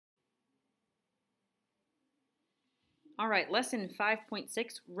All right, lesson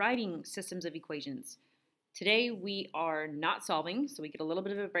 5.6, writing systems of equations. Today we are not solving, so we get a little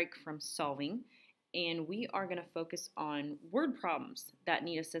bit of a break from solving, and we are going to focus on word problems that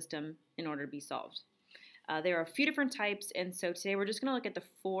need a system in order to be solved. There are a few different types, and so today we're just going to look at the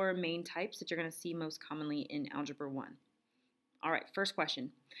four main types that you're going to see most commonly in Algebra 1. All right, first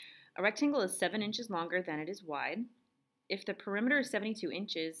question. A rectangle is 7 inches longer than it is wide. If the perimeter is 72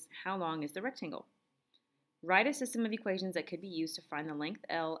 inches, how long is the rectangle? Write a system of equations that could be used to find the length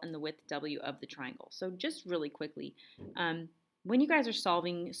L and the width W of the triangle. So just really quickly, when you guys are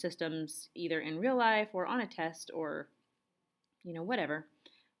solving systems either in real life or on a test or whatever,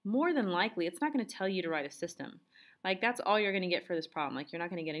 more than likely it's not going to tell you to write a system. Like that's all you're going to get for this problem. Like you're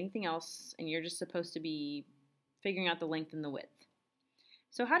not going to get anything else and you're just supposed to be figuring out the length and the width.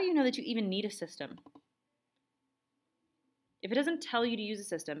 So how do you know that you even need a system? If it doesn't tell you to use a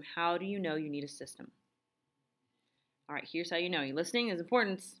system, how do you know you need a system? All right, here's how you know. You're listening is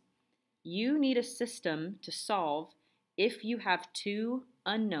important. You need a system to solve if you have two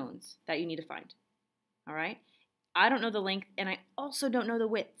unknowns that you need to find. All right? I don't know the length, and I also don't know the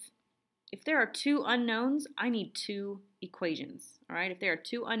width. If there are two unknowns, I need two equations. All right? If there are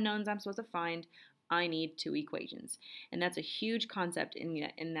two unknowns I'm supposed to find, I need two equations. And that's a huge concept in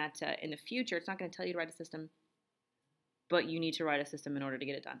the future. It's not going to tell you to write a system, but you need to write a system in order to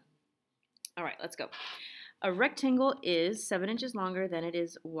get it done. All right, let's go. A rectangle is 7 inches longer than it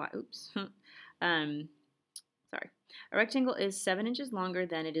is wide. Oops. A rectangle is 7 inches longer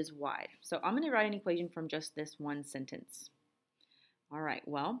than it is wide. So I'm going to write an equation from just this one sentence. All right,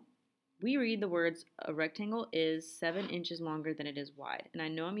 well, we read the words, a rectangle is 7 inches longer than it is wide. And I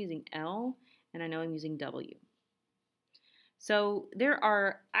know I'm using L, and I know I'm using W. So there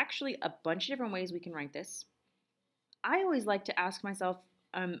are actually a bunch of different ways we can write this. I always like to ask myself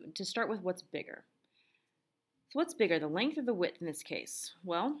to start with what's bigger. So what's bigger, the length or the width in this case?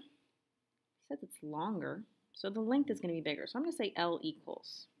 Well, it says it's longer, so the length is going to be bigger. So I'm going to say L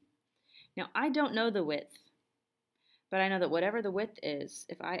equals. Now, I don't know the width, but I know that whatever the width is,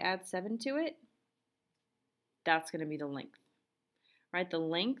 if I add 7 to it, that's going to be the length. Right? The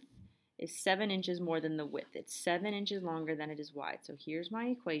length is 7 inches more than the width. It's 7 inches longer than it is wide. So here's my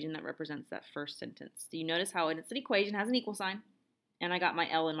equation that represents that first sentence. Do you notice how it's an equation, has an equal sign, and I got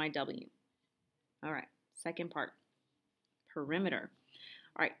my L and my W. All right. Second part, perimeter.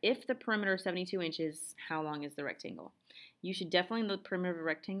 All right, if the perimeter is 72 inches, how long is the rectangle? You should definitely know the perimeter of a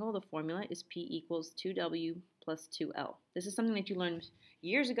rectangle. The formula is P equals 2W plus 2L. This is something that you learned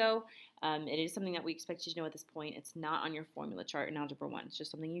years ago. It is something that we expect you to know at this point. It's not on your formula chart in Algebra 1. It's just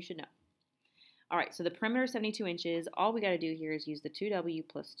something you should know. All right, so the perimeter is 72 inches. All we got to do here is use the 2W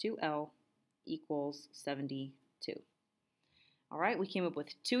plus 2L equals 72. All right, we came up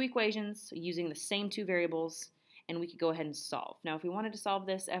with two equations using the same two variables, and we could go ahead and solve. Now, if we wanted to solve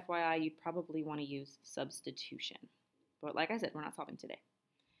this, FYI, you'd probably want to use substitution. But like I said, we're not solving today.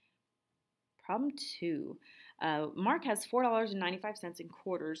 Problem 2. Mark has $4.95 in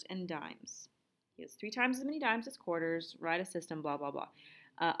quarters and dimes. He has 3 times as many dimes as quarters. Write a system, blah, blah, blah.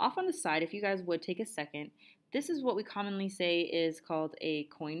 Off on the side, if you guys would take a second, this is what we commonly say is called a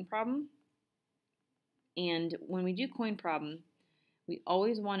coin problem. And when we do coin problem, we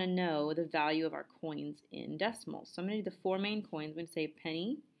always want to know the value of our coins in decimals. So I'm going to do the 4 main coins. I'm going to say a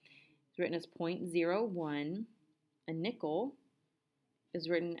penny is written as 0.01. A nickel is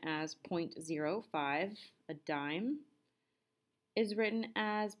written as 0.05. A dime is written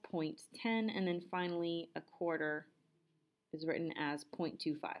as 0.10. And then finally, a quarter is written as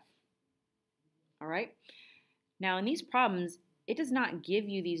 0.25. All right? Now, in these problems, it does not give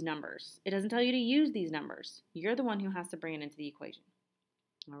you these numbers. It doesn't tell you to use these numbers. You're the one who has to bring it into the equation.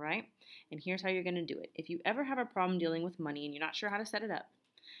 All right? And here's how you're going to do it. If you ever have a problem dealing with money and you're not sure how to set it up,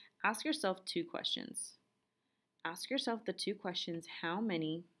 ask yourself 2 questions. Ask yourself the 2 questions, how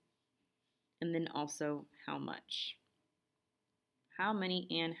many, and then also how much. How many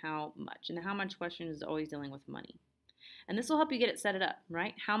and how much. And the how much question is always dealing with money. And this will help you get it set it up,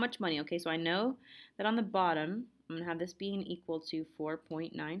 right? How much money? Okay, so I know that on the bottom, I'm going to have this being equal to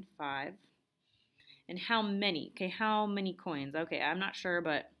 4.95. And how many? Okay, how many coins? Okay, I'm not sure,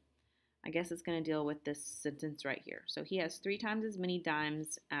 but I guess it's going to deal with this sentence right here. So he has 3 times as many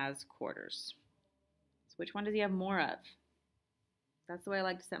dimes as quarters. So which one does he have more of? That's the way I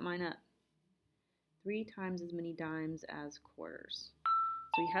like to set mine up. 3 times as many dimes as quarters.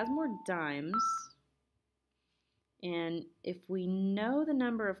 So he has more dimes. And if we know the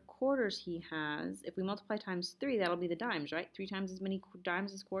number of quarters he has, if we multiply times 3, that'll be the dimes, right? 3 times as many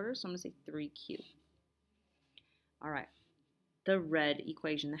dimes as quarters, so I'm going to say 3Q. All right, the red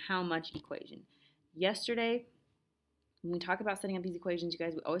equation, the how much equation. Yesterday, When we talk about setting up these equations, you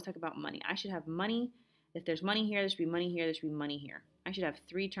guys, we always talk about money. I should have money. If there's money here, there should be money here, there should be money here. I should have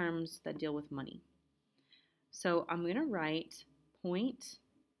 3 terms that deal with money. So I'm going to write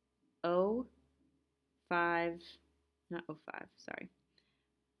 0.05, not 05, sorry,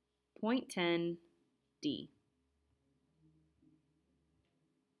 0.10 D.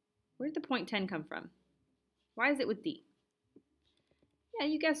 Where did the 0.10 come from? Why is it with D? Yeah,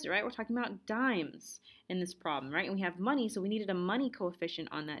 you guessed it, right? We're talking about dimes in this problem, right? And we have money, so we needed a money coefficient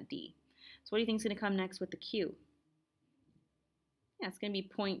on that D. So what do you think is going to come next with the Q? Yeah, it's going to be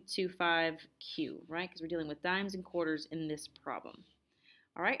 0.25 Q, right? Because we're dealing with dimes and quarters in this problem.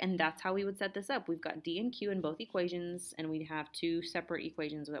 All right, and that's how we would set this up. We've got D and Q in both equations, and we'd have 2 separate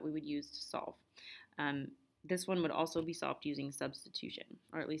equations that we would use to solve. This one would also be solved using substitution,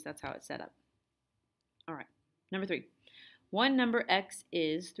 or at least that's how it's set up. All right, number 3. One number x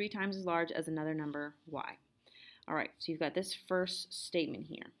is 3 times as large as another number y. All right, so you've got this first statement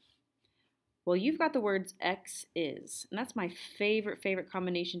here. Well, you've got the words x is, and that's my favorite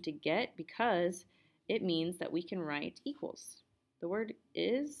combination to get because it means that we can write equals. The word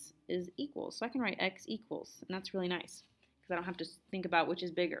is equals, so I can write x equals, and that's really nice because I don't have to think about which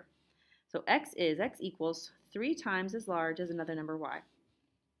is bigger. So x equals 3 times as large as another number y.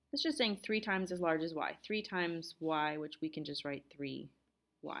 It's just saying 3 times as large as y. 3 times y, which we can just write 3y.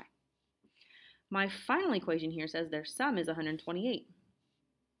 My final equation here says their sum is 128.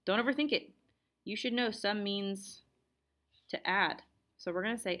 Don't overthink it. You should know sum means to add. So we're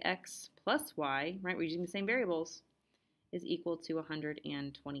going to say x plus y, right? We're using the same variables, is equal to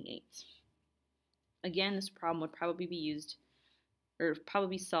 128. Again, this problem would probably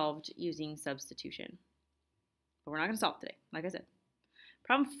be solved using substitution. But we're not going to solve it today, like I said.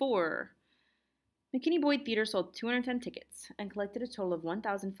 Problem 4. McKinney Boyd Theater sold 210 tickets and collected a total of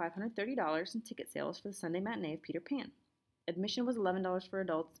 $1,530 in ticket sales for the Sunday matinee of Peter Pan. Admission was $11 for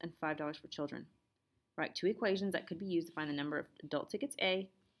adults and $5 for children. Write 2 equations that could be used to find the number of adult tickets A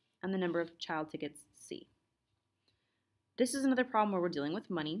and the number of child tickets C. This is another problem where we're dealing with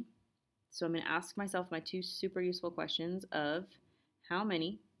money. So I'm going to ask myself my 2 super useful questions of how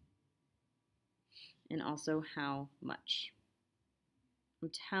many and also how much. I'm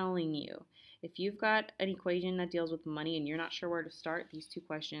telling you, if you've got an equation that deals with money and you're not sure where to start, these 2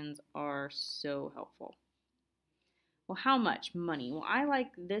 questions are so helpful. Well, how much money? Well, I like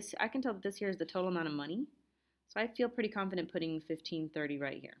this. I can tell that this here is the total amount of money. So I feel pretty confident putting 1530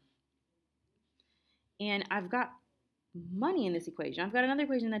 right here. And I've got money in this equation. I've got another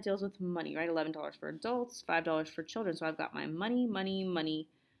equation that deals with money, right? $11 for adults, $5 for children. So I've got my money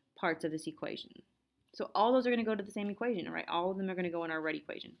parts of this equation. So all those are going to go to the same equation, right? All of them are going to go in our red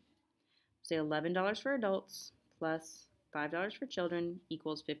equation. Say $11 for adults plus $5 for children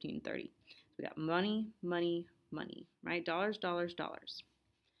equals 1530. So we got money, right? Dollars.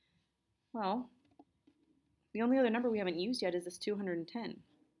 Well, the only other number we haven't used yet is this 210.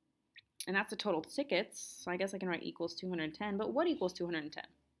 And that's the total tickets, so I guess I can write equals 210. But what equals 210?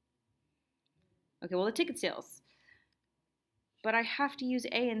 Okay, well, the ticket sales. But I have to use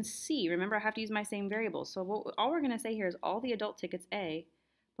A and C. Remember, I have to use my same variables. So all we're going to say here is all the adult tickets A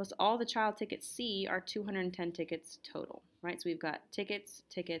plus all the child tickets C are 210 tickets total, right? So we've got tickets.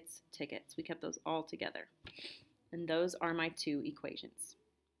 We kept those all together. And those are my 2 equations.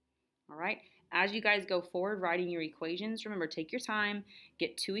 All right? As you guys go forward writing your equations, remember, take your time,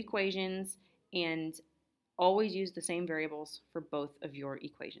 get 2 equations, and always use the same variables for both of your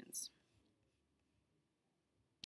equations.